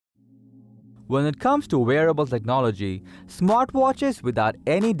When it comes to wearable technology, smartwatches without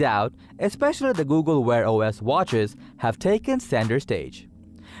any doubt, especially the Google Wear OS watches, have taken center stage.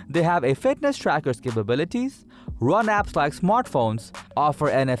 They have a fitness tracker's capabilities, run apps like smartphones, offer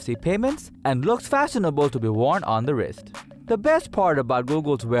NFC payments, and looks fashionable to be worn on the wrist. The best part about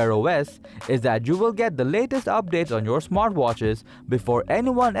Google's Wear OS is that you will get the latest updates on your smartwatches before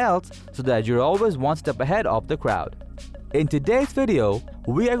anyone else, so that you're always one step ahead of the crowd. In today's video,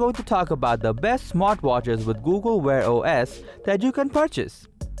 we are going to talk about the best smartwatches with Google Wear OS that you can purchase.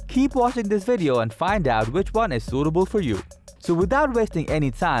 Keep watching this video and find out which one is suitable for you. So without wasting any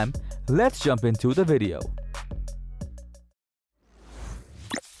time, let's jump into the video.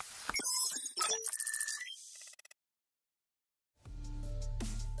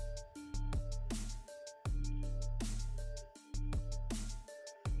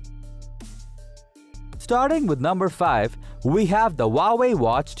 Starting with number 5, we have the Huawei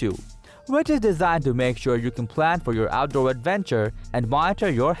Watch 2, which is designed to make sure you can plan for your outdoor adventure and monitor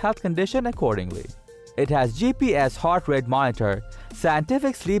your health condition accordingly. It has GPS heart rate monitor,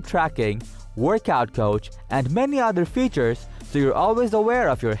 scientific sleep tracking, workout coach, and many other features, so you're always aware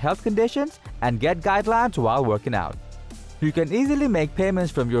of your health conditions and get guidelines while working out. You can easily make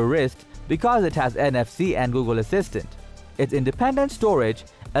payments from your wrist because it has NFC and Google Assistant. Its independent storage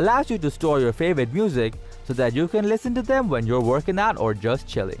allows you to store your favorite music so that you can listen to them when you're working out or just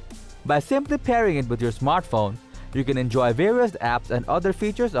chilling. By simply pairing it with your smartphone, you can enjoy various apps and other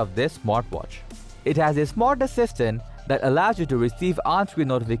features of this smartwatch. It has a smart assistant that allows you to receive on-screen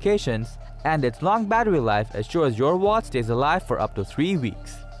notifications, and its long battery life assures your watch stays alive for up to 3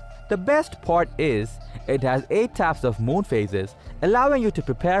 weeks. The best part is, it has 8 types of moon phases, allowing you to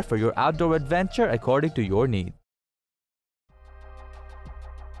prepare for your outdoor adventure according to your needs.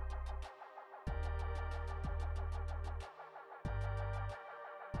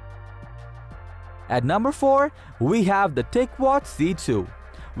 At number 4, we have the TicWatch C2,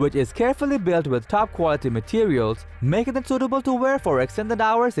 which is carefully built with top quality materials, making it suitable to wear for extended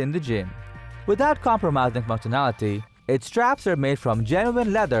hours in the gym. Without compromising functionality, its straps are made from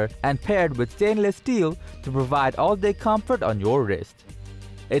genuine leather and paired with stainless steel to provide all-day comfort on your wrist.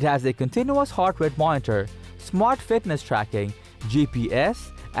 It has a continuous heart rate monitor, smart fitness tracking,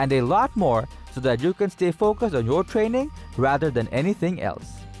 GPS, and a lot more, so that you can stay focused on your training rather than anything else.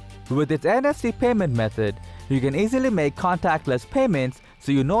 With its NFC payment method, you can easily make contactless payments,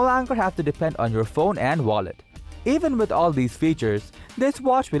 so you no longer have to depend on your phone and wallet. Even with all these features, this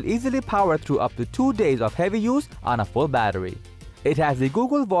watch will easily power through up to 2 days of heavy use on a full battery. It has a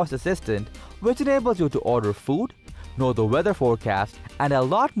Google Voice Assistant, which enables you to order food, know the weather forecast, and a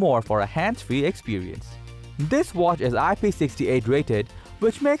lot more for a hands-free experience. This watch is IP68 rated,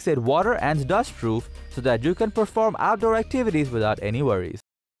 which makes it water and dust proof, so that you can perform outdoor activities without any worries.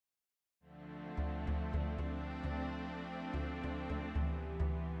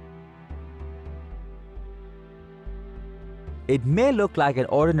 It may look like an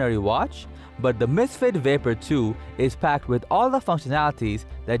ordinary watch, but the Misfit Vapor 2 is packed with all the functionalities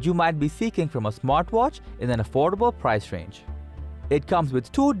that you might be seeking from a smartwatch in an affordable price range. It comes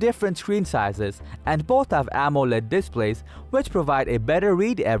with 2 different screen sizes, and both have AMOLED displays, which provide a better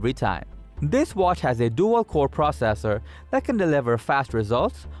read every time. This watch has a dual-core processor that can deliver fast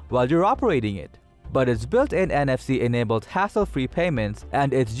results while you're operating it. But its built-in NFC enables hassle-free payments,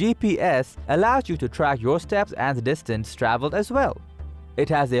 and its GPS allows you to track your steps and distance traveled as well. It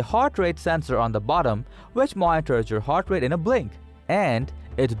has a heart rate sensor on the bottom, which monitors your heart rate in a blink, and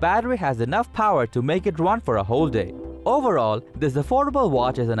its battery has enough power to make it run for a whole day. Overall, this affordable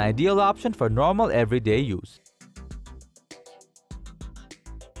watch is an ideal option for normal everyday use.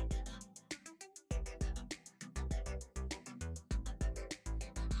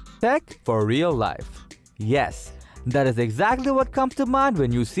 Tech for real life. Yes, that is exactly what comes to mind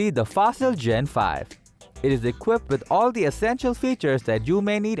when you see the Fossil Gen 5. It is equipped with all the essential features that you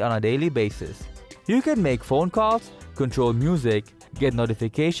may need on a daily basis. You can make phone calls, control music, get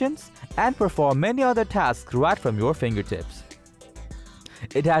notifications, and perform many other tasks right from your fingertips.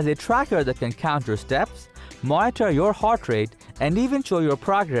 It has a tracker that can count your steps, monitor your heart rate, and even show your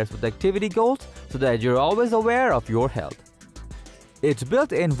progress with activity goals, so that you're always aware of your health. Its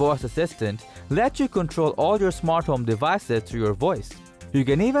built-in voice assistant lets you control all your smart home devices through your voice. You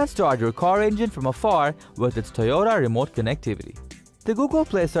can even start your car engine from afar with its Toyota remote connectivity. The Google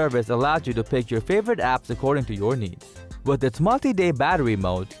Play service allows you to pick your favorite apps according to your needs. With its multi-day battery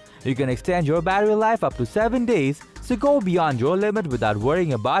mode, you can extend your battery life up to 7 days, so go beyond your limit without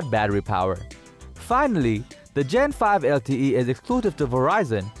worrying about battery power. Finally, the Gen 5 LTE is exclusive to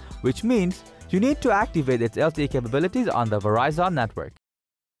Verizon, which means you need to activate its LTE capabilities on the Verizon network.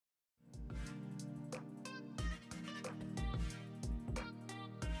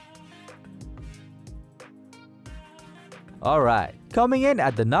 Alright, coming in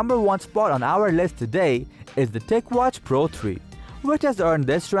at the number 1 spot on our list today is the Ticwatch Pro 3, which has earned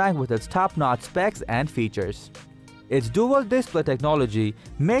this rank with its top-notch specs and features. Its dual display technology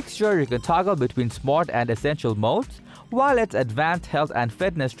makes sure you can toggle between smart and essential modes, while its advanced health and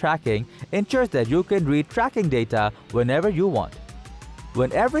fitness tracking ensures that you can read tracking data whenever you want.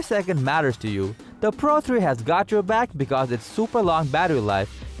 When every second matters to you, the Pro 3 has got your back because its super long battery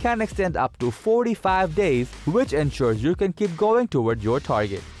life can extend up to 45 days, which ensures you can keep going toward your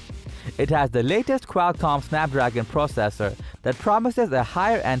target. It has the latest Qualcomm Snapdragon processor that promises a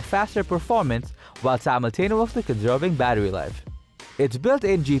higher and faster performance while simultaneously conserving battery life. Its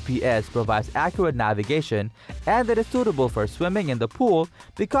built-in GPS provides accurate navigation, and it is suitable for swimming in the pool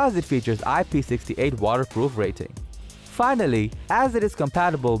because it features IP68 waterproof rating. Finally, as it is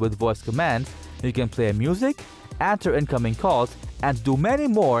compatible with voice commands, you can play music, answer incoming calls, and do many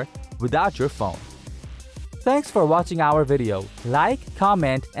more without your phone. Thanks for watching our video. Like,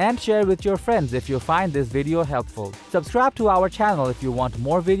 comment, and share with your friends if you find this video helpful. Subscribe to our channel if you want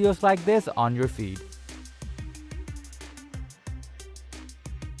more videos like this on your feed.